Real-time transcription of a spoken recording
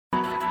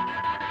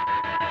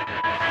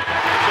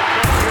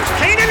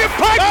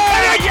punch,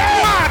 and it's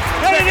blocked,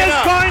 and it is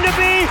going to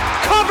be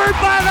covered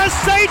by the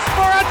Saints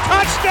for a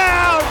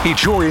touchdown.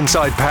 It's your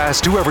inside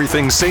pass to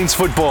everything Saints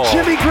football.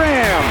 Jimmy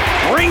Graham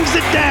brings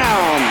it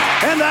down,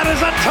 and that is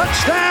a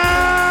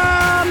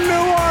touchdown,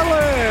 New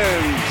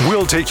Orleans.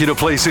 We'll take you to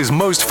places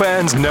most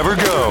fans never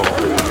go.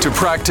 To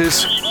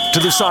practice, to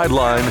the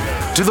sideline,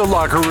 to the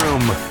locker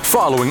room,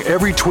 following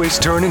every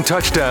twist, turn, and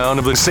touchdown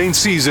of the Saints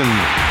season.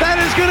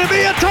 That is going to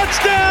be a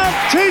touchdown,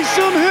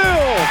 Taysom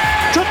Hill,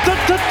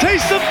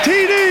 Taysom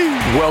TD.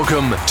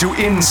 Welcome to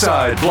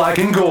Inside Black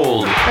and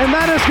Gold. And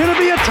that is going to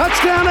be a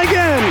touchdown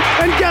again.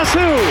 And guess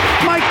who?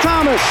 Mike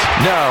Thomas.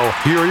 Now,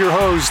 here are your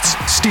hosts,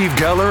 Steve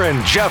Geller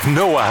and Jeff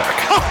Nowak.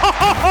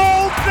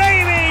 Oh,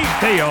 baby!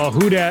 Hey, y'all.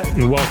 Who dat?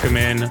 And welcome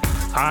in.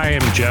 I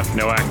am Jeff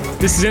Nowak.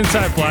 This is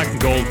Inside Black and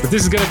Gold, but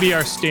this is going to be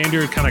our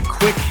standard kind of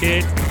quick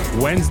hit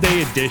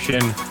Wednesday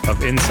edition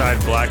of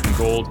Inside Black and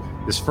Gold.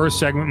 This first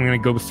segment, I'm going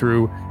to go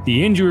through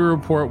the injury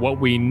report, what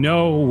we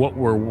know, what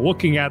we're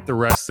looking at the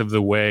rest of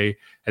the way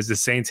as the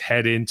Saints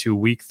head into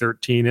Week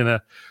 13 in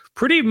a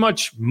pretty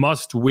much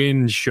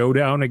must-win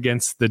showdown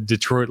against the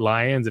Detroit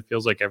Lions. It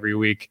feels like every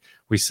week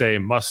we say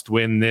must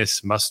win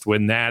this, must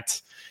win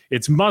that.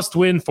 It's must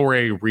win for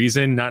a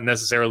reason, not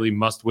necessarily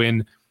must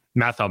win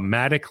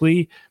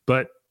mathematically,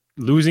 but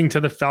losing to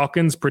the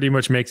Falcons pretty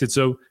much makes it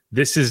so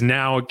this is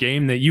now a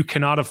game that you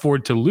cannot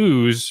afford to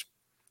lose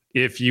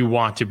if you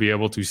want to be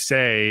able to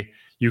say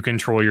you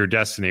control your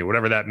destiny,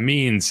 whatever that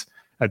means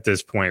at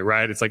this point,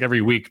 right? It's like every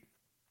week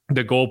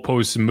the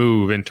goalposts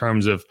move in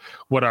terms of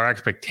what our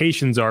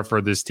expectations are for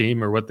this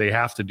team or what they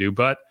have to do.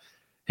 But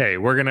hey,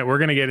 we're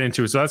gonna get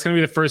into it. So that's gonna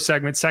be the first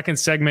segment. Second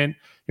segment,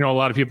 a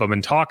lot of people have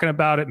been talking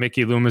about it.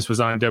 Mickey Loomis was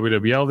on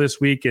WWL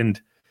this week,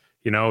 and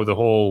the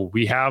whole,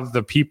 we have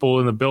the people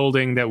in the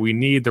building that we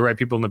need, the right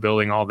people in the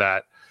building, all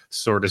that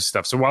sort of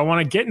stuff. So I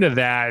want to get into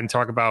that and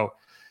talk about,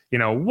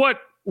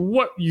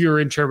 what your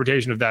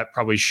interpretation of that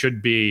probably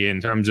should be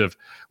in terms of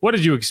what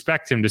did you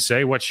expect him to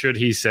say? What should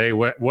he say?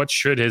 What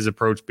should his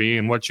approach be?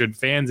 And what should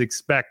fans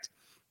expect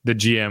the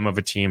GM of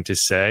a team to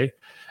say?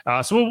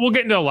 So we'll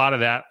get into a lot of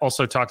that.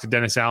 Also talk to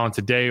Dennis Allen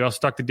today. We also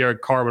talk to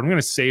Derek Carr, but I'm going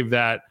to save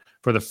that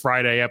for the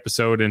Friday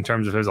episode in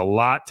terms of there's a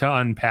lot to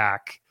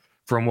unpack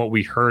from what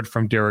we heard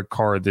from Derek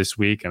Carr this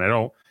week. And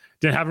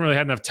haven't really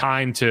had enough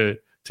time to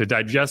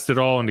digest it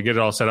all and to get it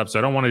all set up. So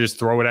I don't want to just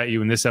throw it at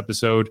you in this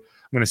episode.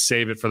 I'm going to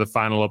save it for the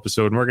final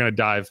episode, and we're going to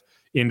dive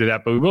into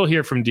that. But we will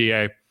hear from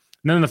DA. And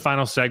then in the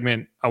final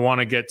segment, I want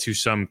to get to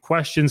some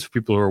questions for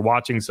people who are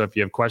watching. So if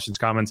you have questions,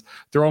 comments,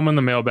 throw them in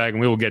the mailbag,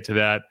 and we will get to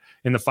that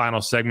in the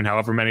final segment.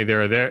 However many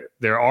there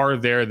are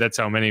there, that's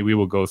how many we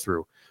will go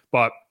through.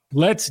 But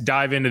let's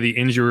dive into the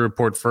injury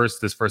report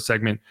first. This first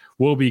segment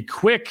will be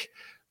quick,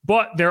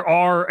 but there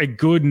are a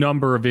good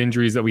number of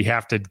injuries that we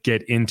have to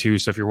get into.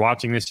 So if you're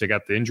watching this, check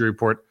out the injury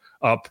report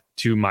up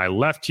to my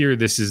left here.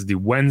 This is the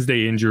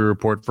Wednesday injury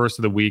report, first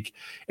of the week.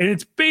 And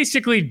it's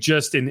basically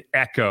just an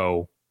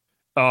echo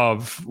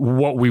of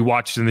what we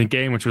watched in the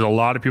game, which was a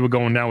lot of people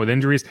going down with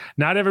injuries.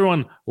 Not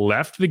everyone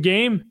left the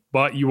game,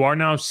 but you are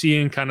now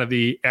seeing kind of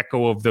the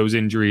echo of those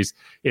injuries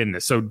in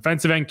this. So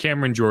defensive end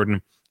Cameron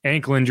Jordan,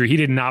 ankle injury. He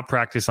did not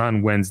practice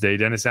on Wednesday.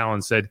 Dennis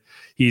Allen said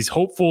he's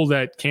hopeful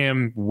that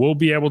Cam will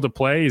be able to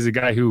play. He's a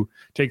guy who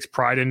takes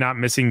pride in not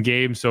missing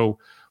games. So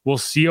we'll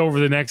see over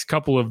the next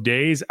couple of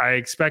days. I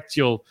expect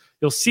you'll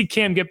see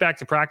Cam get back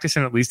to practice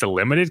in at least a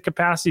limited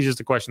capacity. It's just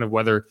a question of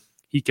whether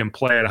he can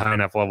play at a high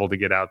enough level to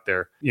get out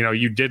there.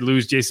 You did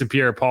lose Jason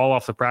Pierre-Paul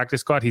off the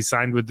practice squad. He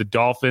signed with the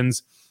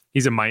Dolphins.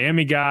 He's a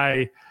Miami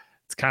guy.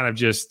 It's kind of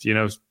just,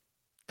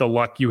 the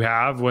luck you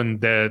have when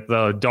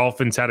the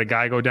Dolphins had a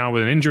guy go down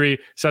with an injury.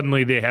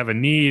 Suddenly they have a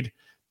need.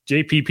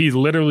 JPP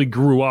literally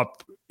grew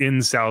up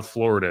in South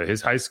Florida.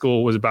 His high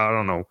school was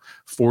about,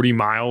 40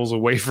 miles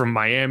away from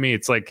Miami.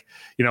 It's like,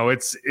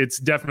 it's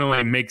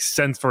definitely makes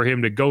sense for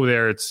him to go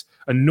there. It's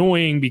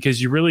annoying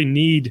because you really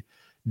need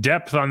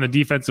depth on the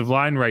defensive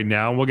line right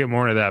now. And we'll get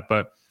more into that,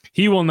 but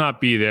he will not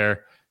be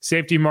there.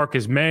 Safety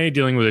Marcus May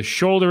dealing with a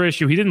shoulder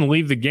issue. He didn't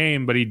leave the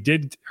game, but he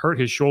did hurt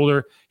his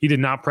shoulder. He did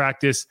not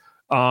practice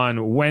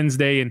on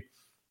Wednesday. And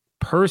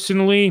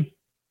personally,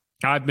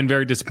 I've been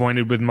very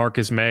disappointed with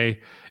Marcus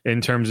May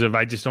in terms of,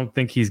 I just don't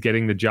think he's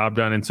getting the job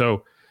done. And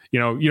so, you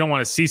don't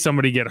want to see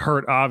somebody get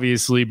hurt,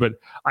 obviously, but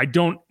I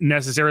don't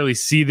necessarily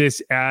see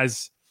this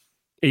as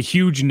a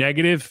huge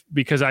negative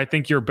because I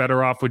think you're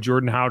better off with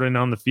Jordan Howden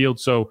on the field.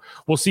 So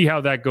we'll see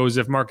how that goes.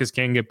 If Marcus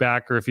can get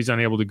back or if he's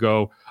unable to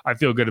go, I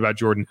feel good about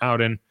Jordan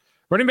Howden.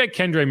 Running back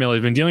Kendre Miller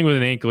has been dealing with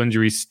an ankle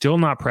injury, still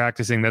not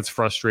practicing. That's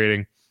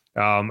frustrating.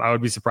 I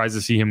would be surprised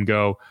to see him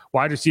go.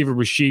 Wide receiver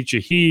Rashid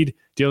Shaheed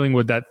dealing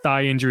with that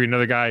thigh injury.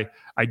 Another guy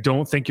I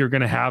don't think you're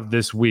going to have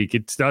this week.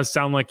 It does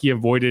sound like he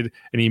avoided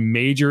any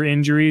major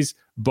injuries,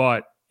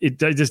 but it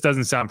just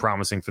doesn't sound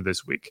promising for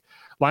this week.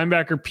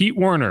 Linebacker Pete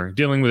Werner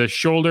dealing with a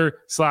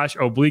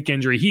shoulder/oblique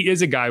injury. He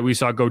is a guy we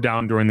saw go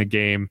down during the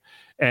game,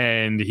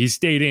 and he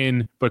stayed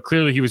in, but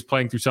clearly he was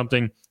playing through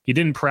something. He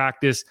didn't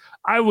practice.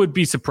 I would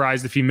be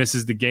surprised if he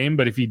misses the game,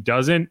 but if he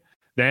doesn't,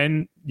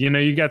 then,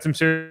 you got some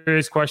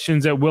serious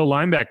questions at will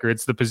linebacker.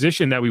 It's the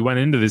position that we went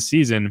into this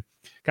season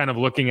kind of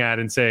looking at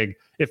and saying,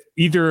 if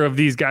either of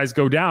these guys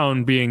go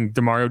down, being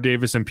Demario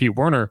Davis and Pete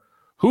Werner,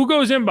 who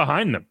goes in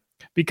behind them?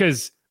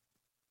 Because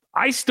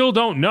I still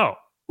don't know,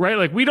 right?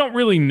 Like, we don't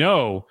really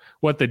know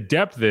what the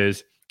depth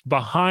is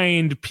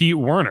behind Pete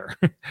Werner.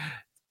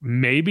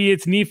 Maybe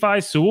it's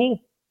Nephi Sewell.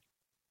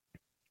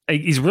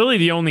 He's really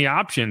the only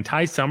option.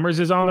 Ty Summers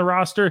is on the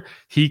roster.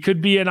 He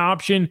could be an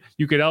option.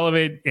 You could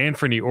elevate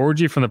Anthony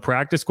Orji from the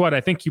practice squad.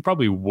 I think you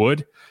probably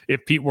would.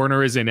 If Pete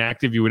Werner is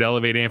inactive, you would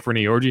elevate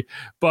Anthony Orji.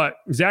 But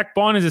Zach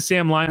Bond is a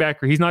Sam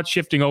linebacker. He's not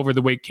shifting over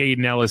the way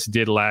Caden Ellis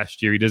did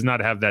last year. He does not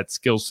have that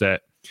skill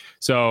set.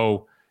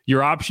 So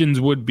your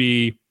options would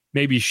be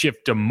maybe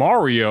shift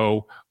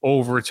DeMario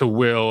over to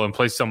Will and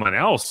play someone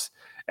else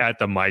at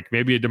the mic,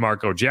 maybe a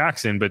DeMarco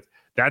Jackson, but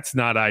that's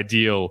not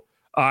ideal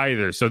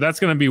either. So that's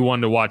going to be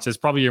one to watch. That's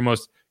probably your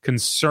most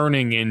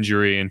concerning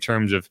injury in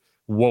terms of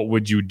what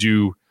would you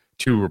do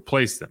to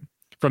replace them.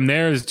 From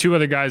there, there's two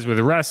other guys with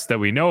rest that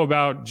we know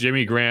about,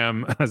 Jimmy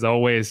Graham, as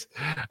always,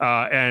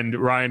 and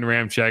Ryan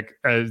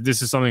Ramczyk.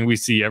 This is something we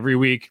see every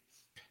week.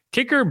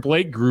 Kicker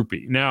Blake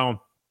Grupe.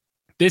 Now,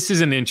 this is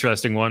an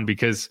interesting one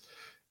because,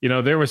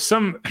 there was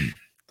some,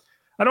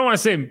 I don't want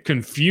to say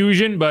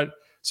confusion, but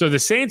so the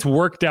Saints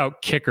worked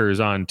out kickers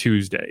on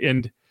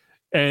Tuesday.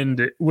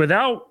 And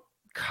without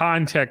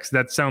context,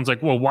 that sounds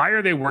like, well, why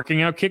are they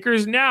working out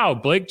kickers now?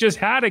 Blake just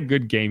had a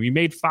good game. He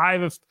made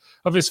 5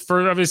 of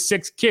his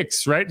 6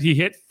 kicks, right? He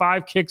hit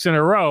 5 kicks in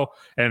a row,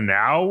 and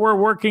now we're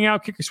working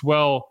out kickers.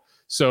 Well,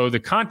 so the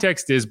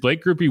context is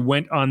Blake Grupe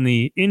went on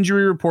the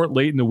injury report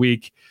late in the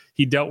week.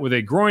 He dealt with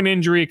a groin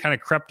injury. It kind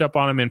of crept up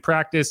on him in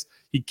practice.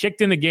 He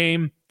kicked in the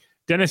game.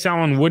 Dennis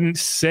Allen wouldn't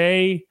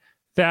say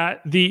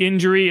that the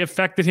injury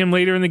affected him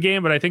later in the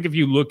game, but I think if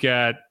you look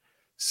at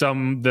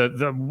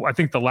I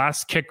think the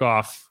last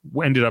kickoff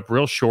ended up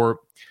real short,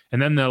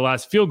 and then the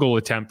last field goal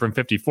attempt from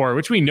 54,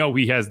 which we know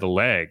he has the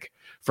leg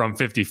from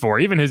 54.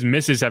 Even his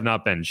misses have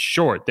not been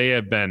short; they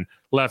have been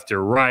left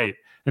or right.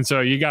 And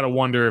so you got to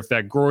wonder if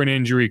that groin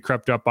injury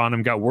crept up on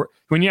him.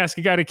 When you ask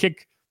a guy to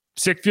kick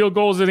 6 field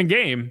goals in a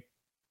game,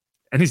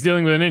 and he's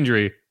dealing with an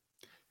injury,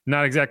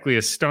 not exactly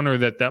a stunner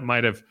that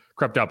might have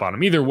crept up on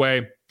him. Either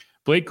way,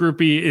 Blake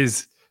Grupe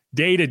is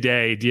day to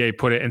day. DA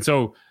put it, and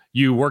so.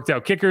 You worked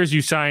out kickers.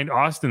 You signed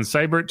Austin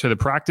Seibert to the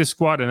practice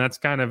squad, and that's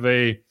kind of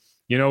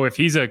if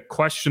he's a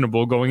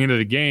questionable going into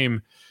the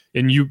game,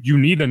 and you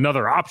need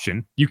another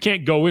option, you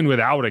can't go in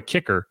without a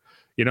kicker,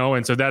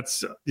 and so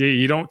that's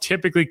you don't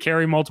typically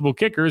carry multiple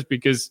kickers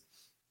because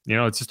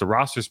it's just a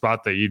roster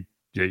spot that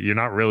you're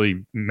not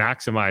really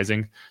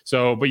maximizing.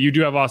 So, but you do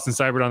have Austin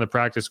Seibert on the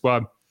practice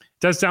squad. It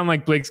does sound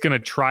like Blake's going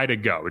to try to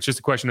go. It's just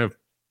a question of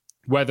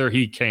whether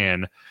he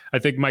can. I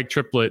think Mike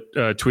Triplett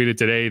tweeted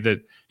today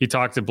that he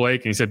talked to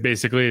Blake and he said,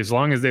 basically, as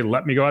long as they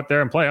let me go out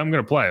there and play, I'm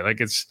going to play.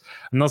 Like, it's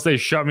unless they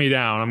shut me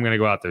down, I'm going to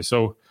go out there.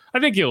 So I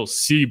think you'll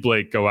see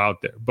Blake go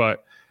out there,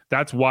 but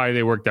that's why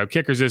they worked out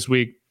kickers this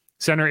week.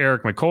 Center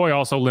Eric McCoy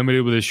also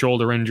limited with his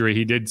shoulder injury.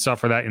 He did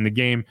suffer that in the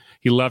game.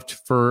 He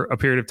left for a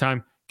period of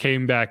time,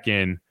 came back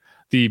in.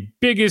 The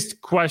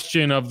biggest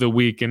question of the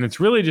week, and it's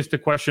really just a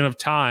question of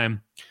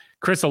time,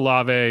 Chris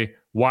Olave,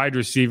 wide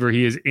receiver.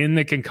 He is in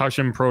the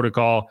concussion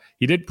protocol.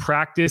 He did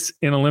practice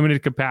in a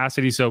limited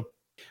capacity. So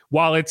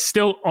while it's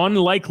still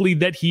unlikely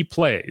that he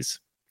plays,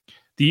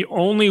 the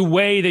only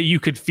way that you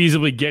could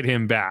feasibly get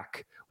him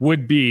back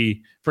would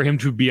be for him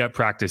to be at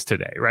practice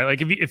today, right?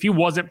 Like if he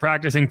wasn't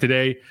practicing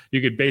today,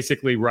 you could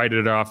basically write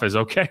it off as,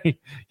 okay,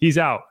 he's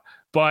out.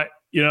 But,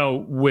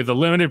 with a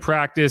limited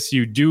practice,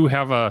 you do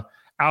have a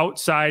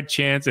outside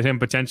chance of him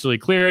potentially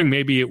clearing.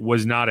 Maybe it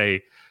was not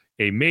a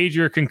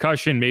major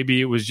concussion.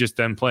 Maybe it was just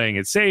them playing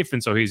it safe,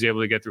 and so he's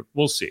able to get through.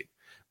 We'll see.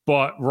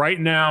 But right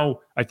now,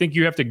 I think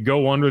you have to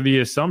go under the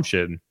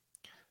assumption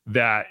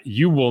that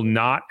you will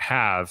not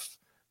have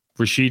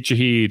Rashid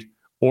Shaheed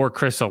or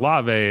Chris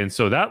Olave, and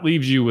so that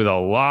leaves you with a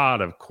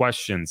lot of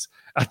questions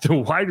at the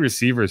wide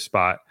receiver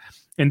spot.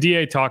 And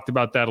DA talked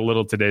about that a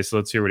little today, so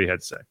let's hear what he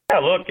had to say. Yeah,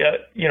 look,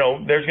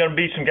 there's going to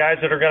be some guys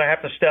that are going to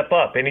have to step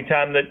up.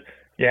 Anytime that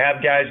you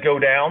have guys go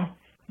down,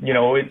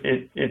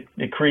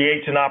 it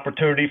creates an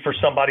opportunity for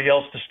somebody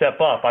else to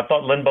step up. I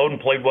thought Lynn Bowden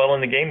played well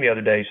in the game the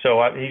other day,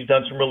 so he's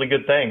done some really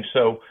good things.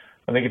 So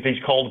I think if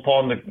he's called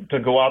upon to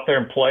go out there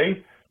and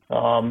play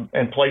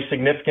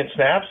significant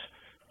snaps,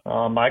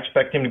 I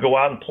expect him to go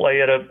out and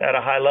play at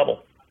a high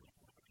level.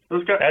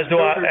 Those guys,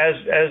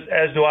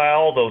 as do I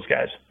all those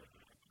guys.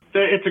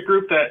 It's a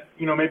group that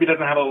maybe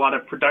doesn't have a lot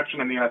of production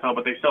in the NFL,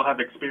 but they still have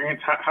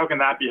experience. How can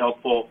that be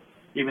helpful,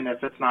 even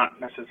if it's not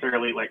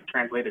necessarily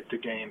translated to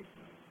games?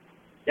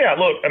 Yeah,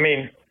 look, I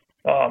mean,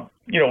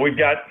 we've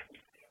got,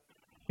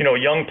 a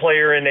young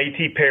player in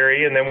A.T.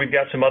 Perry, and then we've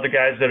got some other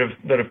guys that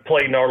have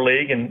played in our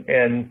league.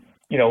 And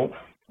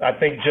I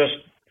think just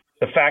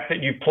the fact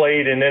that you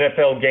played in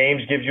NFL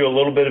games gives you a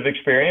little bit of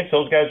experience.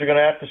 Those guys are going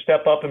to have to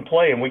step up and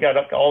play, and we got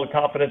all the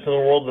confidence in the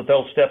world that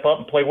they'll step up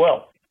and play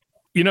well.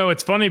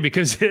 It's funny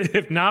because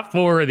if not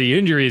for the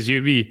injuries,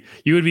 you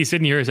would be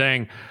sitting here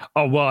saying,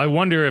 oh, well, I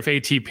wonder if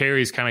A.T.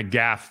 Perry's kind of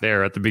gaffed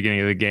there at the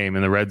beginning of the game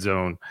in the red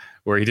zone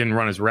where he didn't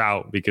run his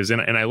route because,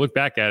 and I look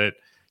back at it,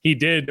 he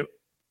did.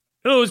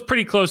 It was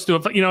pretty close to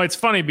it. It's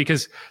funny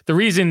because the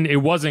reason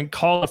it wasn't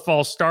called a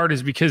false start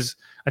is because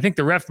I think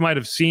the ref might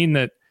have seen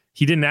that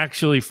he didn't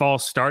actually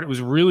false start. It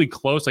was really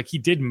close. Like he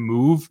did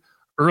move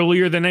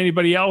earlier than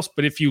anybody else,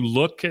 but if you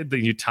look at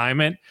you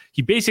time it,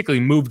 he basically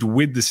moved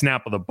with the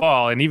snap of the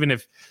ball. And even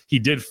if he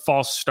did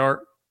false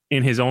start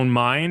in his own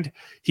mind,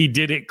 he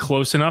did it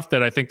close enough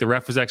that I think the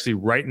ref was actually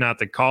right not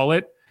to call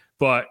it.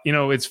 But,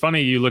 it's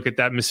funny, you look at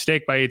that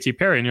mistake by A.T.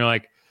 Perry and you're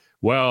like,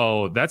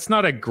 well, that's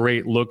not a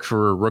great look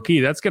for a rookie.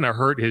 That's going to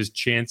hurt his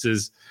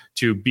chances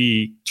to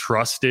be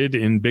trusted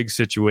in big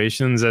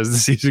situations as the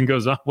season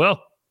goes on.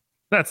 Well,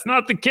 that's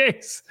not the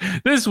case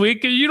this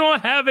week. You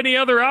don't have any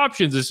other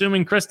options,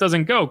 assuming Chris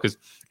doesn't go, because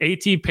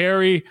A.T.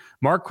 Perry,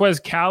 Marquez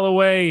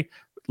Callaway,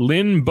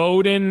 Lynn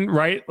Bowden,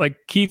 right? Like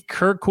Keith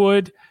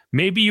Kirkwood.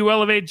 Maybe you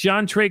elevate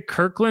John Trey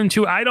Kirkland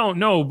too. I don't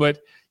know, but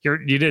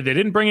you did. They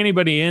didn't bring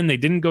anybody in. They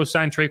didn't go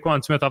sign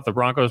Traquan Smith off the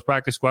Broncos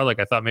practice squad like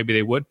I thought maybe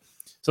they would.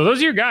 So those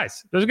are your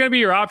guys. Those are going to be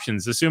your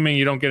options, assuming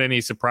you don't get any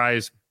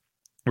surprise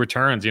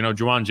returns.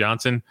 Juwan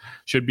Johnson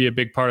should be a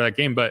big part of that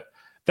game, but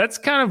that's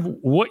kind of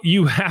what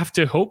you have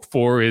to hope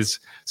for is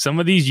some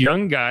of these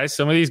young guys,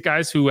 some of these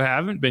guys who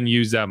haven't been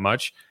used that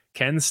much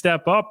can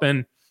step up.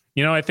 And,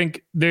 I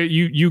think there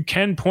you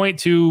can point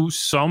to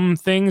some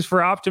things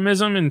for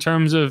optimism in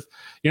terms of,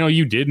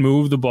 you did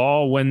move the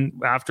ball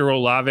after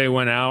Olave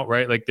went out,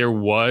 right? Like there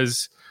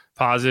was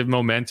positive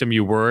momentum.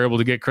 You were able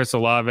to get Chris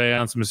Olave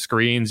on some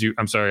screens.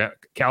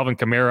 Calvin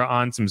Kamara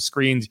on some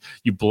screens.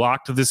 You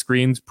blocked the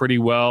screens pretty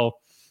well.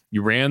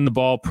 You ran the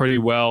ball pretty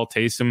well.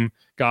 Taysom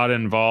got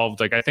involved.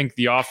 Like I think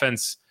the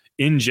offense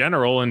in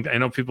general, and I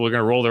know people are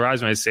going to roll their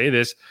eyes when I say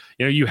this,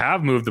 you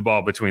have moved the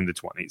ball between the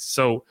 20s.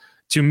 So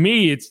to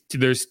me,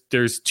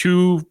 there's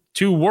two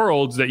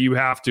worlds that you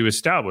have to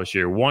establish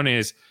here. One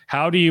is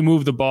how do you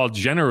move the ball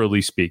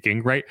generally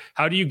speaking, right?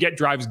 How do you get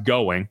drives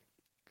going?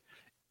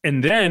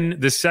 And then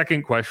the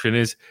second question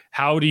is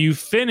how do you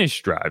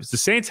finish drives? The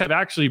Saints have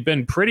actually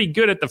been pretty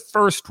good at the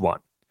first one.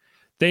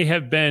 They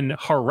have been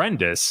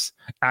horrendous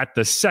at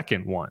the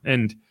second one.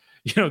 And,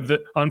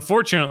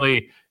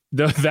 unfortunately,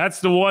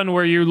 that's the one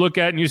where you look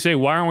at and you say,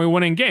 why aren't we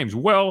winning games?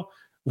 Well,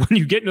 when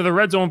you get into the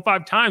red zone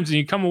 5 times and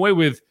you come away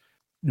with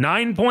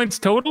 9 points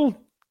total,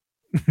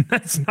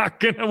 that's not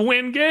going to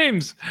win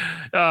games.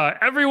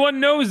 Everyone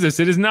knows this.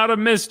 It is not a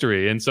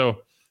mystery. And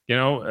so,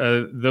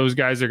 those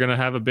guys are going to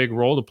have a big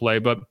role to play.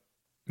 But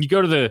you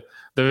go to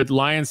the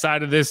Lions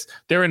side of this,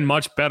 they're in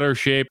much better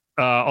shape.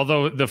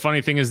 Although the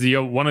funny thing is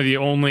one of the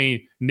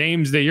only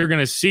names that you're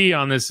going to see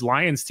on this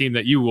Lions team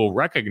that you will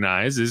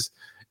recognize is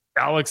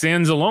Alex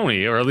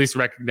Anzalone, or at least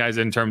recognize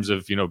in terms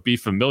of, be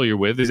familiar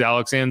with, is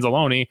Alex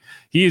Anzalone.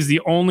 He is the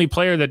only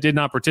player that did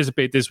not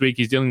participate this week.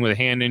 He's dealing with a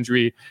hand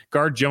injury.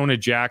 Guard Jonah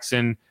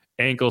Jackson,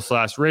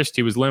 ankle/wrist.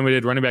 He was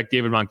limited. Running back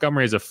David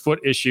Montgomery has a foot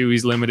issue.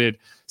 He's limited.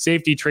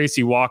 Safety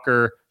Tracy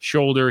Walker,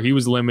 shoulder. He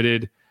was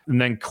limited. And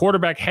then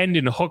quarterback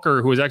Hendon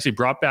Hooker, who was actually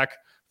brought back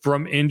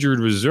from injured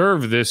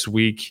reserve this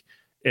week.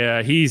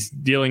 He's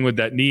dealing with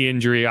that knee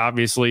injury.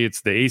 Obviously,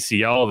 it's the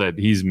ACL that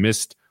he's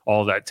missed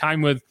all that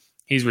time with.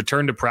 He's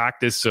returned to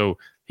practice, so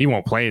he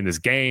won't play in this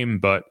game.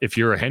 But if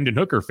you're a Hendon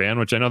Hooker fan,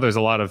 which I know there's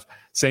a lot of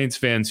Saints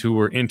fans who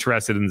were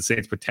interested in the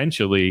Saints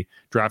potentially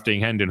drafting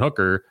Hendon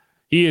Hooker,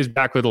 he is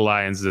back with the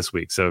Lions this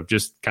week. So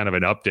just kind of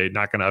an update,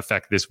 not going to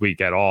affect this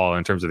week at all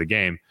in terms of the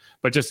game,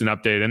 but just an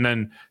update. And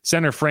then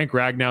center Frank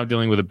Ragnow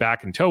dealing with a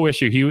back and toe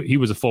issue. He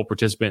was a full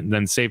participant. And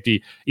then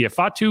safety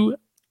Iafatu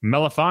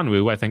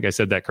Melifonwu, I think I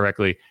said that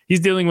correctly. He's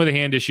dealing with a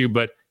hand issue,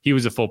 but he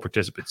was a full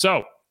participant.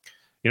 So,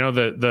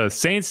 the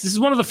Saints, this is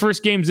one of the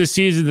first games this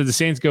season that the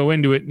Saints go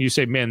into it and you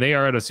say, man, they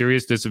are at a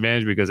serious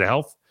disadvantage because of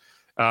health.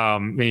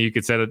 You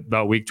could say it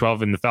about week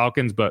 12 in the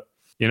Falcons, but,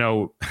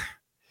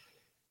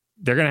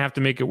 they're going to have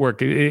to make it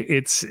work.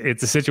 It's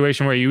a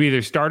situation where you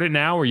either start it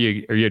now or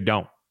you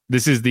don't.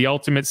 This is the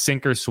ultimate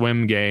sink or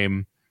swim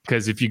game,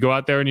 because if you go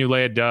out there and you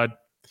lay a dud,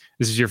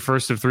 this is your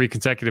first of 3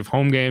 consecutive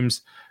home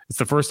games. It's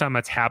the first time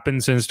that's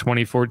happened since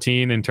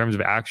 2014 in terms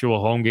of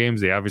actual home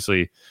games. They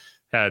obviously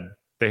had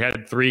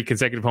 3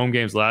 consecutive home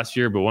games last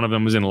year, but one of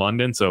them was in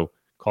London. So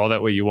call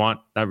that what you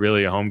want. Not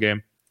really a home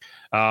game.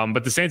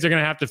 But the Saints are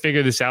going to have to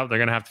figure this out. They're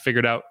going to have to figure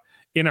it out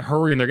in a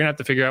hurry, and they're going to have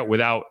to figure it out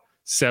without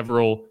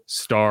several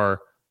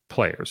star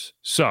players.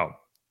 So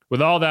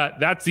with all that,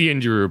 that's the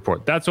injury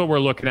report. That's what we're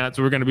looking at.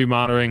 So we're going to be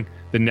monitoring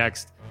the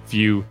next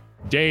few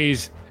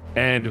days,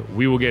 and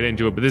we will get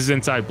into it. But this is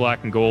Inside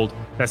Black and Gold.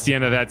 That's the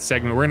end of that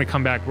segment. We're going to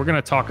come back. We're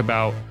going to talk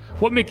about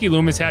what Mickey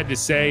Loomis had to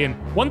say. And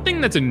one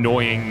thing that's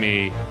annoying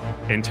me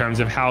in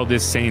terms of how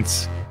this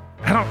Saints,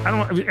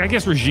 I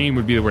guess regime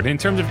would be the word, in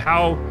terms of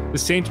how the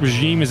Saints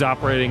regime is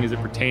operating as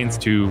it pertains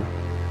to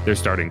their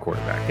starting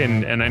quarterback.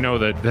 And I know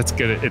that's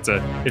good. It's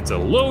a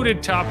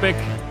loaded topic.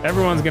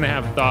 Everyone's going to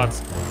have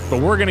thoughts,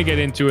 but we're going to get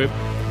into it.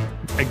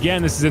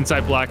 Again, this is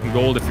Inside Black and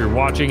Gold. If you're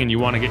watching and you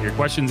want to get your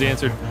questions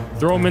answered,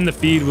 throw them in the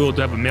feed. We'll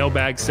have a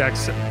mailbag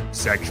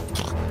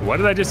What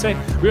did I just say?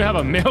 We'll have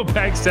a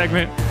mailbag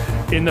segment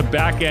in the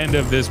back end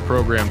of this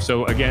program.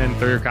 So again,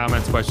 throw your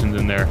comments, questions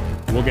in there.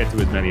 We'll get to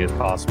as many as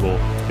possible.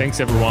 Thanks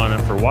everyone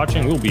for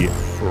watching. We'll be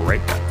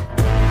right back.